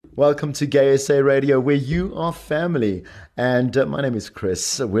Welcome to Gay SA Radio, where you are family. And my name is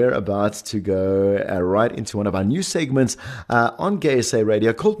Chris. We're about to go right into one of our new segments on Gay SA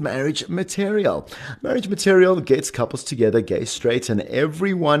Radio called Marriage Material. Marriage Material gets couples together, gay, straight, and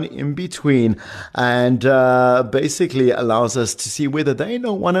everyone in between, and basically allows us to see whether they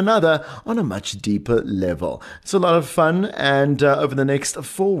know one another on a much deeper level. It's a lot of fun, and over the next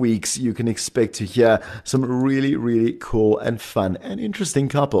 4 weeks, you can expect to hear some really, really cool and fun and interesting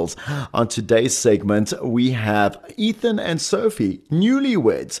couples. On today's segment, we have Ethan and Sophie,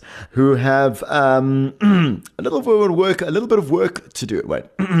 newlyweds, who have a little bit of work to do.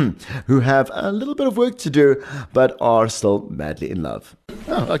 Who have a little bit of work to do, but are still madly in love.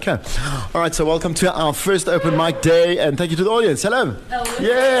 Oh, okay. All right. So, welcome to our first open mic day, and thank you to the audience. Hello.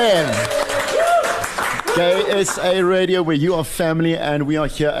 Yeah. Gay SA Radio, where you are family, and we are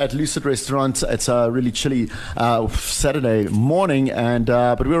here at Lucid Restaurant. It's a really chilly Saturday morning, and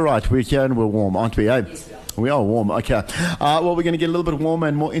but we're right. We're here and we're warm, aren't we? Hey? We are warm, okay. Well, we're going to get a little bit warmer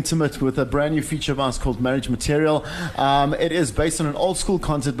and more intimate with a brand new feature of ours called Marriage Material. It is based on an old school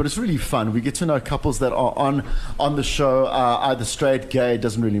concept, but it's really fun. We get to know couples that are on the show, either straight, gay,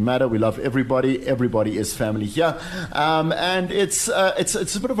 doesn't really matter. We love everybody. Everybody is family here. And it's a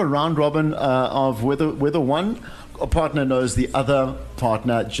bit of a round robin of whether one a partner knows the other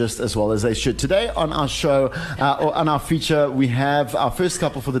partner just as well as they should. Today on our show, or on our feature, we have our first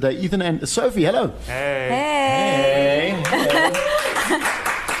couple for the day, Ethan and Sophie. Hello. Hey.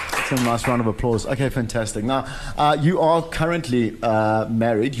 A nice round of applause. Okay, fantastic. Now, you are currently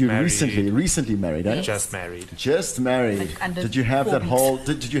married. You recently married, eh? Just married. Just married. Like did you have that whole?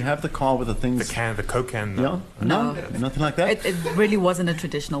 Did you have the car with the things? The Coke can. Yeah. No, nothing like that. It really wasn't a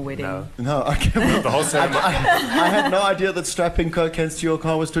traditional wedding. No. Okay. Well, the whole ceremony. I had no idea that strapping Coke cans to your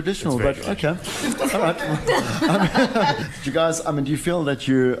car was traditional, but okay. All right. Do you guys? I mean, do you feel that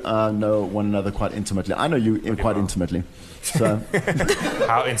you know one another quite intimately? I know you quite intimately. So,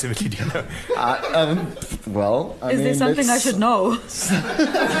 how intimately do you know? Well, is there something I should know?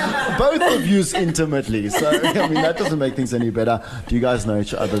 Both of you intimately. So, I mean, that doesn't make things any better. Do you guys know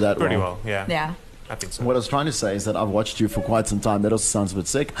each other that pretty well? Yeah. Yeah. I think so. What I was trying to say is that I've watched you for quite some time. That also sounds a bit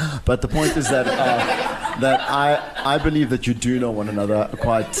sick. But the point is that I believe that you do know one another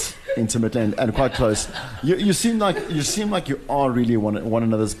quite intimately and quite close. You seem like you are really one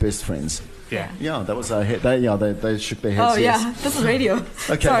another's best friends. Yeah. Yeah, that was a hit. They shook their heads. Oh, yes. yeah. This is radio.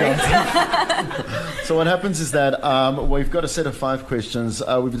 Okay. Sorry. So what happens is that we've got a set of 5 questions.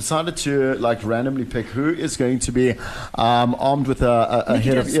 We've decided to randomly pick who is going to be armed with a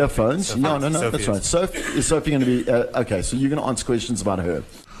head of earphones. Sophie. No, Sophie that's right. Is Sophie going to be okay? So you're going to answer questions about her.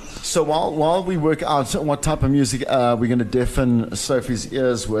 So while we work out what type of music we're going to deafen Sophie's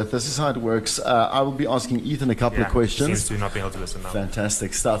ears with, this is how it works. I will be asking Ethan a couple of questions. Seems to not be able to listen now.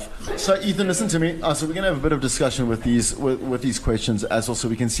 Fantastic stuff. So Ethan, listen to me. So we're going to have a bit of discussion with these questions as well, so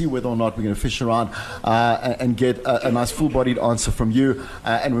we can see whether or not we're going to fish around and get a nice full-bodied answer from you.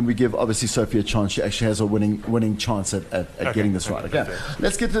 And when we give obviously Sophie a chance, she actually has a winning chance at getting this right. Okay.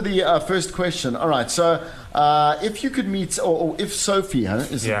 Let's get to the first question. All right. So if you could meet, or if Sophie,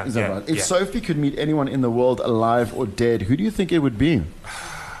 is that right? If Sophie could meet anyone in the world, alive or dead, who do you think it would be?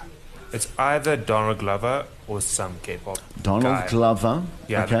 It's either Donald Glover or some K-pop Donald guy. Glover.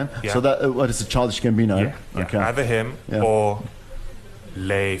 Yeah. Okay. Yeah. So that what is it? Childish Gambino. Yeah. Okay. Either him or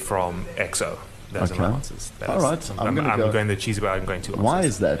Lay from EXO. Those are my answers. All right. I'm going the cheesy way. I'm going to. Why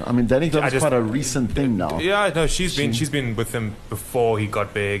is that? I mean, Danny Glover's quite a recent thing now. Yeah. No. She's been with him before he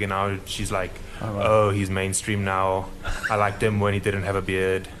got big, and now she's like, oh, he's mainstream now. I liked him when he didn't have a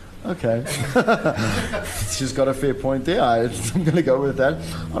beard. Okay. She's got a fair point there. I'm going to go with that.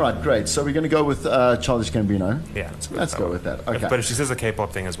 All right, great. So we're going to go with Childish Gambino. Yeah, let's go with that. Okay. But if she says a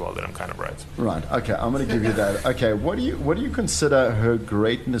K-pop thing as well, then I'm kind of right. Right. Okay. I'm going to give you that. Okay. What do you consider her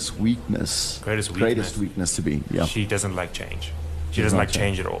greatest weakness to be? Yeah. She doesn't like change. She doesn't like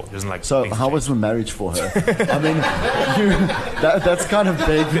change at all. She doesn't like. So how was the marriage for her? I mean, that's kind of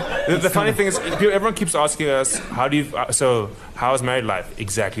big. The funny thing is, everyone keeps asking us, how do you? How is married life?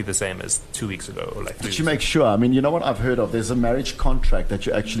 Exactly the same as 2 weeks ago or like 3 Did weeks you make sure? I mean, you know what I've heard of? There's a marriage contract that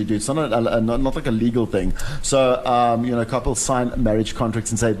you actually do. It's not like a legal thing. So, couples sign marriage contracts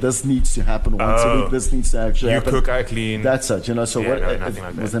and say, this needs to happen once a week. This needs to actually happen. You cook, I clean. That's it. So no, what? Nothing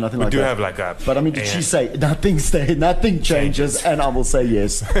like was that. there nothing we like do that? have like a. But I mean, did she say nothing changes, and I will say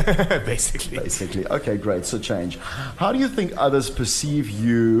yes? Basically. Okay, great. So change. How do you think others perceive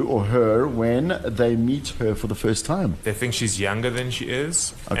you or her when they meet her for the first time? They think she's younger than she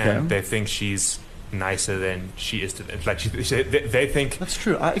is. And they think she's nicer than she is to them. Like they think that's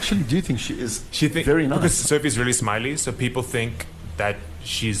true. I actually do think she is. Very nice because Sophie's really smiley, so people think that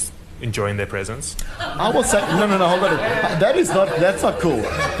she's enjoying their presence. I will say, no, hold on. That's not cool.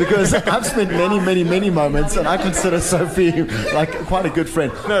 Because I've spent many moments, and I consider Sophie like quite a good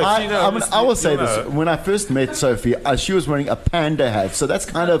friend. I will say this. When I first met Sophie, she was wearing a panda hat. So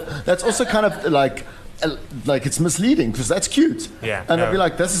that's also kind of like it's misleading because that's cute. Yeah. And I'd be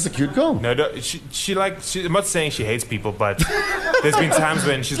like, this is a cute girl. No, I'm not saying she hates people, but there's been times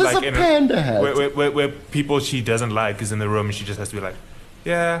when she's There's like a panda hat. Where people she doesn't like is in the room, and she just has to be like,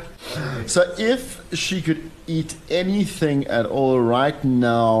 yeah. So if she could eat anything at all right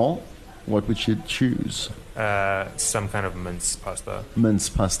now, what would she choose? Some kind of mince pasta. Mince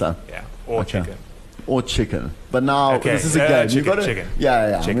pasta. Yeah. Or chicken. Or chicken. But now, this is a game. Chicken, You've got to, chicken.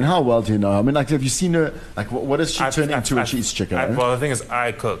 Yeah. Chicken. I mean, how well do you know? I mean, like, have you seen her? Like, what does she turn into when she eats chicken? Well, the thing is,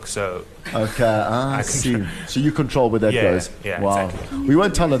 I cook, so... Okay, I see. So you control where that goes. Yeah, wow. exactly. We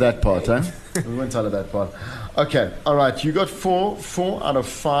won't tell her that part, eh? We won't tell her that part. Okay, all right. You got 4 out of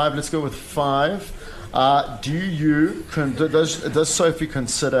 5. Let's go with 5. Does Sophie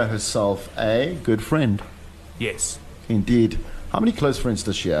consider herself a good friend? Yes. Indeed. How many close friends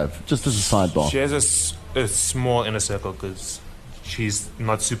does she have? Just as a sidebar. She has a small inner circle because she's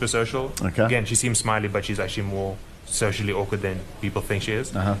not super social. Okay. Again, she seems smiley, but she's actually more socially awkward than people think she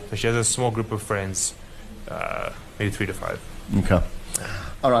is. Uh-huh. So she has a small group of friends, maybe 3 to 5. Okay.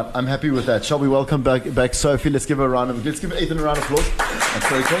 All right, I'm happy with that. Shall we welcome back Sophie? Let's give Ethan a round of applause. That's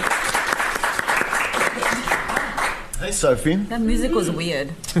very cool. Hey, Sophie. That music was weird.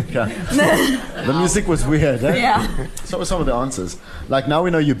 Okay. The music was weird, eh? Yeah. So were some of the answers. Like, now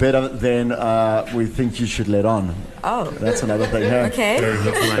we know you better than we think you should let on. Oh. That's another thing, yeah. Okay.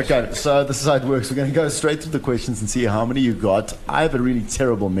 Okay, so this is how it works. We're going to go straight through the questions and see how many you got. I have a really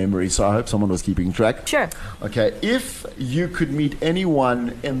terrible memory, so I hope someone was keeping track. Sure. Okay, if you could meet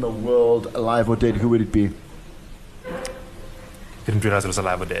anyone in the world, alive or dead, who would it be? Didn't realize it was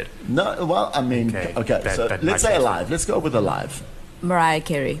alive or dead. No, well, I mean, okay, so let's say alive. Let's go with alive. Mariah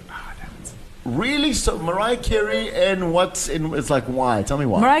Carey. Really? So Mariah Carey, and it's like, why? Tell me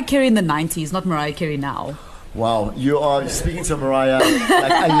why. Mariah Carey in the 90s, not Mariah Carey now. Wow, you are speaking to Mariah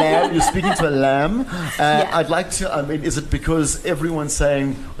like a lamb. You're speaking to a lamb. Yeah. I'd like to, is it because everyone's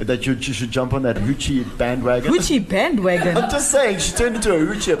saying that you should jump on that hoochie bandwagon? Hoochie bandwagon. I'm just saying, she turned into a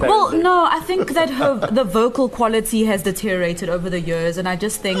hoochie apparently. Well, no, I think that the vocal quality has deteriorated over the years, and I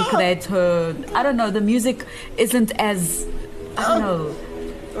just think that the music isn't as, I don't know.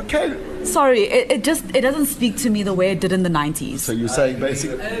 Okay. Sorry, it doesn't speak to me the way it did in the 90s. So you're saying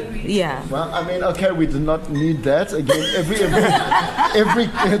basically... Yeah. Well, I mean, okay, we did not need that. Again, every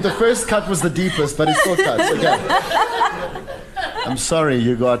the first cut was the deepest, but it still cuts. Okay. I'm sorry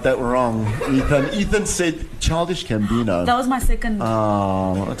you got that wrong, Ethan. Ethan said Childish Gambino. That was my second.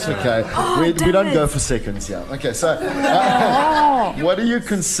 Oh, it's okay. We don't go for seconds, yeah. Okay, so what do you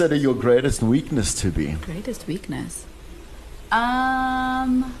consider your greatest weakness to be? Greatest weakness?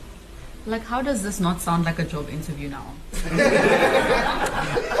 Like, how does this not sound like a job interview now?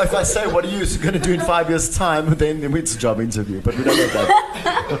 If I say, what are you going to do in 5 years' time, then it's a job interview, but we don't know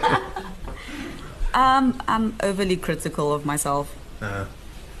that. I'm overly critical of myself.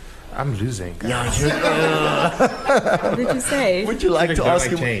 I'm losing. Yeah, What did you say? would you like to ask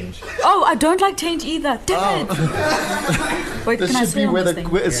him? change? Oh, I don't like change either. Damn it. Wait, This can I should be swear on where this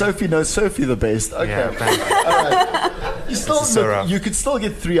thing? Sophie knows Sophie the best. Okay. Yeah, thank you. All right. so rough. You could still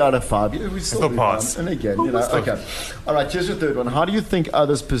get 3 out of 5. We Still do pass. one. And again, okay. All right, here's your third one. How do you think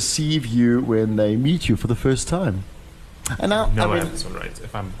others perceive you when they meet you for the first time? And now, No, that's all right.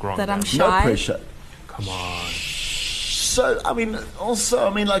 If I'm wrong, That I'm then- shy. no pressure. Come on. So,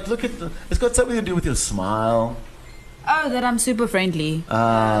 like, look at it's got something to do with your smile. Oh, that I'm super friendly.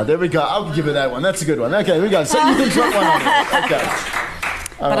 There we go. I'll give you that one. That's a good one. Okay, here we go. So you can drop one on there. Okay.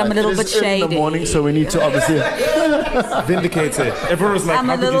 All But I'm a little It bit is early in the shady. morning, so we need to obviously... Vindicated. Everyone was like, I'm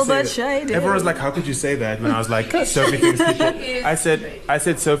a how could you little say bit that? shady. Everyone was like, how could you say that? When I was like, Sophie thinks people... I said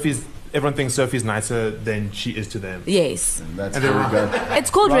everyone thinks Sophie's nicer than she is to them. Yes. That's very good. It's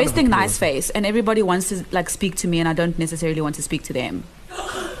called Round of resting applause. nice face, and everybody wants to like speak to me, and I don't necessarily want to speak to them.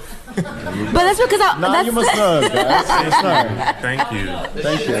 But that's because Now you must know, guys. You must know. Thank you.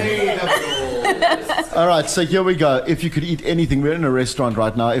 Thank you. All right, so here we go. If you could eat anything, we're in a restaurant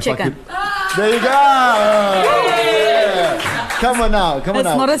right now. If Chicken. I could, there you go. Yeah. Come on now. It's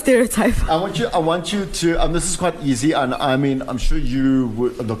not a stereotype. I want you to. This is quite easy, and I mean, I'm sure you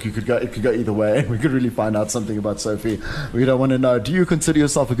would. Look, it could go either way. We could really find out something about Sophie. We don't want to know. Do you consider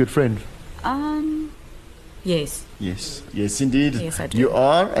yourself a good friend? Yes. Yes, indeed. Yes, I do. You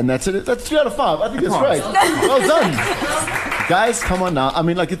are, and that's it. That's 3 out of 5. I think that's great. Well done. Guys, come on now. I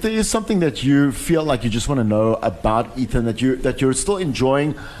mean, like, if there is something that you feel like you just want to know about Ethan, that you're still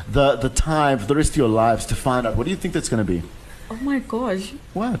enjoying the time for the rest of your lives to find out, what do you think that's going to be? Oh my gosh.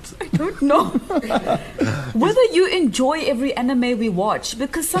 What? I don't know. Whether you enjoy every anime we watch,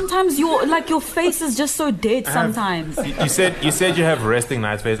 because sometimes your face is just so dead sometimes. You said you have resting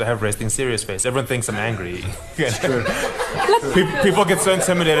nice face. I have resting serious face. Everyone thinks I'm angry. It's true. People get so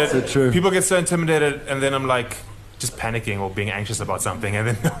intimidated. So true. People get so intimidated, and then I'm like just panicking or being anxious about something, and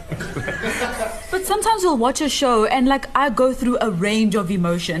then. But sometimes we'll watch a show and like I go through a range of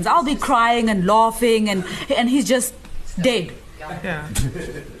emotions. I'll be crying and laughing, and he's just dead. Yeah.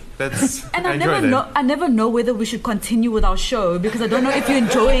 That's. And I never know whether we should continue with our show because I don't know if you're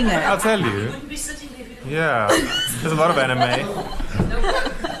enjoying it. I'll tell you. Yeah, there's a lot of anime.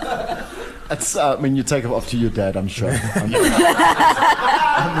 It's, I mean, you take it off to your dad, I'm sure. I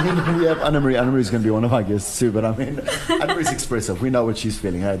mean, we have Anna Marie. Anna Marie's going to be one of our guests too, but I mean, Anna Marie's expressive. We know what she's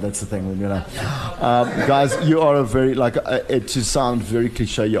feeling. Hey, that's the thing, you know. Guys, you are a very, to sound very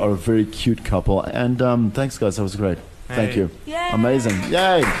cliche, you are a very cute couple. And thanks, guys. That was great. Thank you. Yay. Amazing.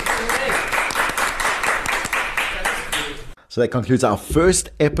 Yay. So that concludes our first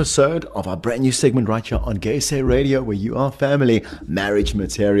episode of our brand new segment right here on Gay SA Radio, where you are family, marriage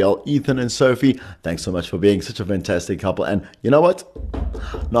material. Ethan and Sophie, thanks so much for being such a fantastic couple. And you know what?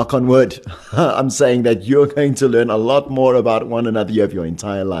 Knock on wood. I'm saying that you're going to learn a lot more about one another. You have your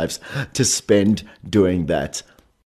entire lives to spend doing that.